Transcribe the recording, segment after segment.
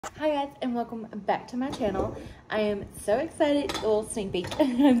Hi guys, and welcome back to my channel. I am so excited, a little sneak peek.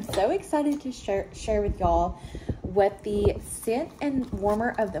 I'm so excited to share with y'all what the scent and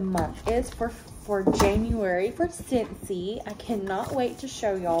warmer of the month is for January for Scentsy. I cannot wait to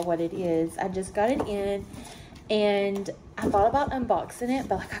show y'all what it is. I just got it in and I thought about unboxing it,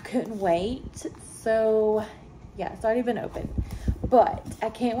 but like I couldn't wait. So yeah, it's already been opened. But I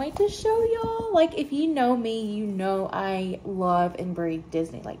can't wait to show y'all. Like, if you know me, you know I love and breathe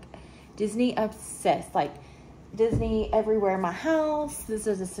Disney. Like, Disney obsessed. Like, Disney everywhere in my house. This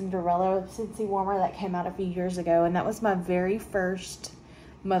is a Cinderella Scentsy warmer that came out a few years ago. And that was my very first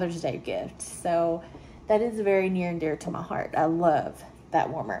Mother's Day gift. So, that is very near and dear to my heart. I love that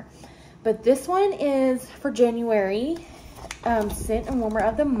warmer. But this one is for January. Scent and warmer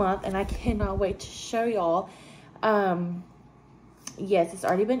of the month. And I cannot wait to show y'all. Yes, it's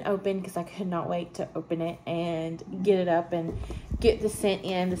already been opened because I could not wait to open it and get it up and get the scent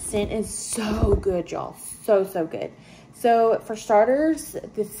in. The scent is so good, y'all. So good. So, for starters,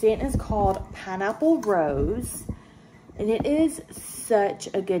 the scent is called Pineapple Rose. And it is such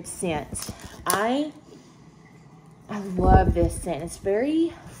a good scent. I love this scent. It's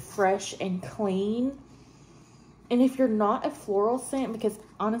very fresh and clean. And if you're not a floral scent, because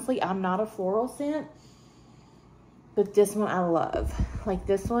honestly, I'm not a floral scent, but this one I love. Like,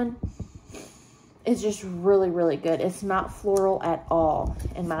 this one is just really good. It's not floral at all,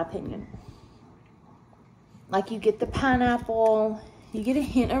 in my opinion. Like, you get the pineapple, you get a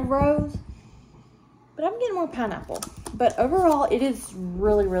hint of rose, but I'm getting more pineapple. But overall, it is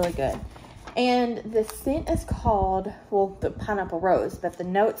really good. And the scent is called, well, the Pineapple Rose, but the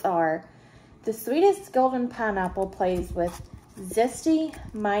notes are: the sweetest golden pineapple plays with zesty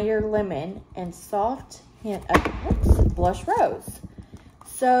Meyer lemon and soft hint of blush rose.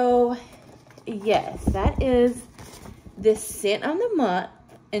 So yes, that is the scent of the month.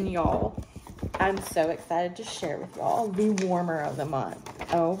 And y'all, I'm so excited to share with y'all the warmer of the month.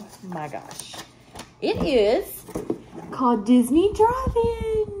 Oh my gosh, it is called Disney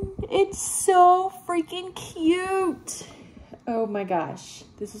Drive-In. It's so freaking cute. Oh my gosh,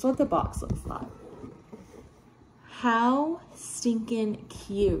 this is what the box looks like. How stinking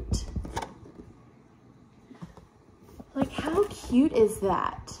cute. Like, how cute is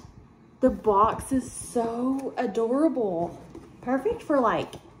that? The box is so adorable. Perfect for,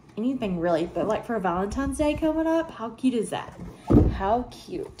 like, anything really. But, like, for Valentine's Day coming up, how cute is that? How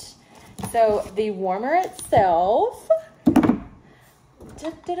cute. So, the warmer itself.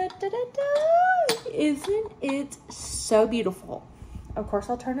 Isn't it so beautiful? Of course,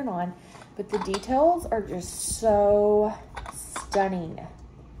 I'll turn it on. But the details are just so stunning.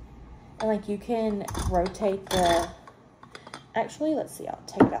 And, like, you can rotate the... Actually, let's see. I'll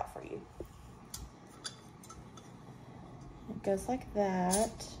take it out for you. It goes like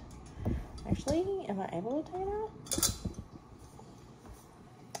that. Actually, am I able to take it out?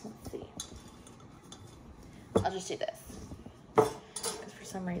 Let's see. I'll just do this. Because for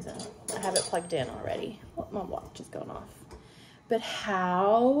some reason, I have it plugged in already. Oh, my watch is going off. But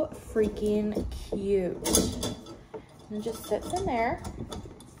how freaking cute. And it just sits in there.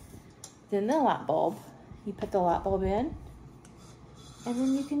 Then the light bulb. You put the light bulb in. And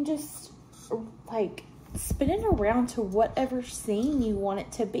then you can just, like, spin it around to whatever scene you want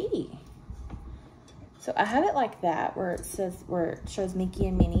it to be. So I have it like that, where it shows Mickey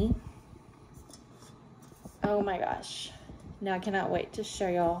and Minnie. Oh my gosh. Now I cannot wait to show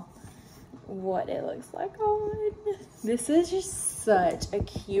y'all what it looks like on. This is just such a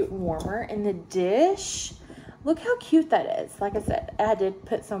cute warmer. And the dish, look how cute that is. Like I said, I did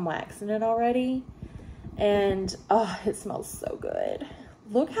put some wax in it already. And, oh, it smells so good.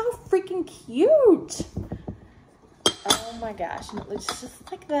 Look how freaking cute. Oh my gosh. And it looks just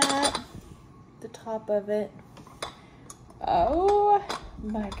like that. The top of it. Oh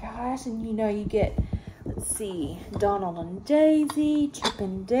my gosh. And you know, you get, let's see, Donald and Daisy, Chip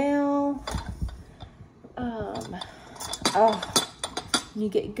and Dale. You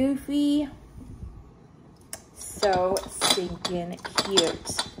get Goofy. So stinking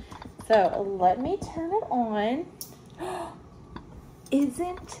cute. So let me turn it on.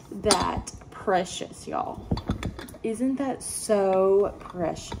 Isn't that precious, y'all? Isn't that so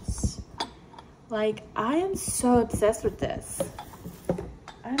precious? Like, I am so obsessed with this.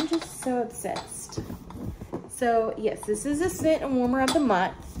 I'm just so obsessed. So yes, this is a scent and warmer of the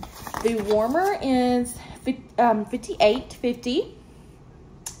month. The warmer is $58.50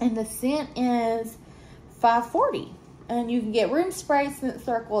 and the scent is $5.40. And you can get room spray, scent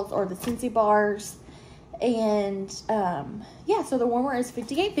circles, or the Scentsy bars. And yeah, so the warmer is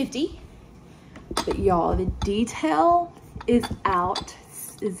 $58.50. But y'all, the detail is outstanding.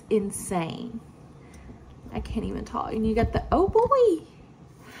 is insane. I can't even talk. And you got the, oh boy,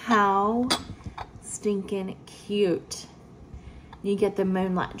 how stinking cute. You get the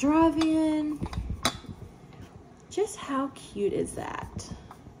Moonlight Drive-In. Just how cute is that?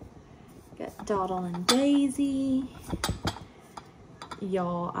 Got Dawdle and Daisy.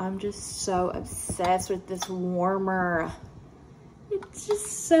 Y'all, I'm just so obsessed with this warmer. It's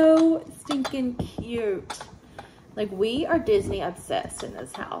just so stinking cute. Like, we are Disney obsessed in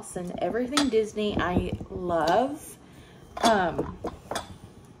this house, and everything Disney I love. Oh,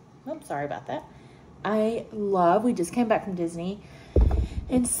 sorry about that. I love, we just came back from Disney,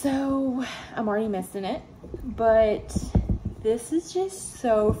 and so I'm already missing it, but this is just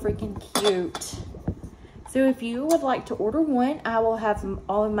so freaking cute. So if you would like to order one, I will have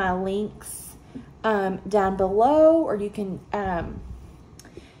all of my links down below, or you can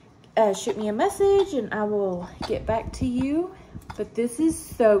shoot me a message and I will get back to you. But this is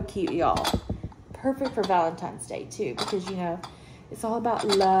so cute, y'all. Perfect for Valentine's Day too, because you know it's all about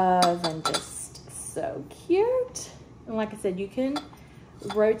love and just so cute. And like I said, you can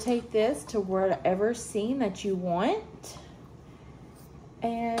rotate this to whatever scene that you want.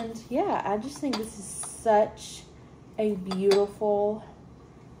 And yeah, I just think this is such a beautiful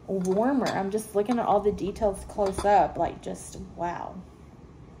warmer. I'm just looking at all the details close up, like just wow.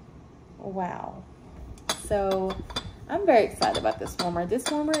 Wow. So I'm very excited about this warmer. This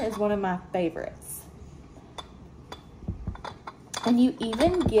warmer is one of my favorites. And you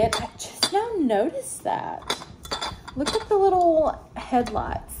even get, I just now noticed that. Look at the little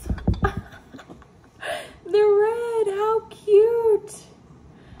headlights. They're red. How cute.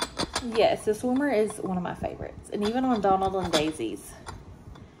 Yes, this warmer is one of my favorites. And even on Donald and Daisy's.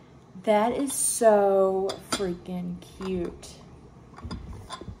 That is so freaking cute.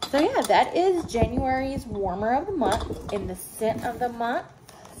 So yeah, that is January's warmer of the month in the scent of the month.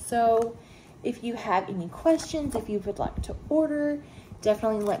 So if you have any questions, if you would like to order,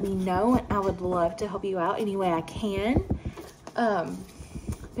 definitely let me know, and I would love to help you out any way I can.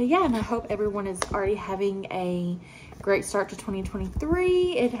 But yeah, and I hope everyone is already having a great start to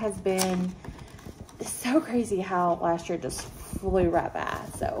 2023. It has been so crazy how last year just flew right by.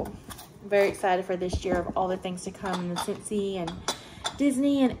 So I'm very excited for this year of all the things to come in the Scentsy and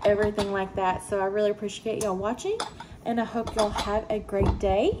Disney and everything like that. So I really appreciate y'all watching, and I hope y'all have a great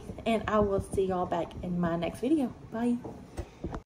day, and I will see y'all back in my next video. Bye.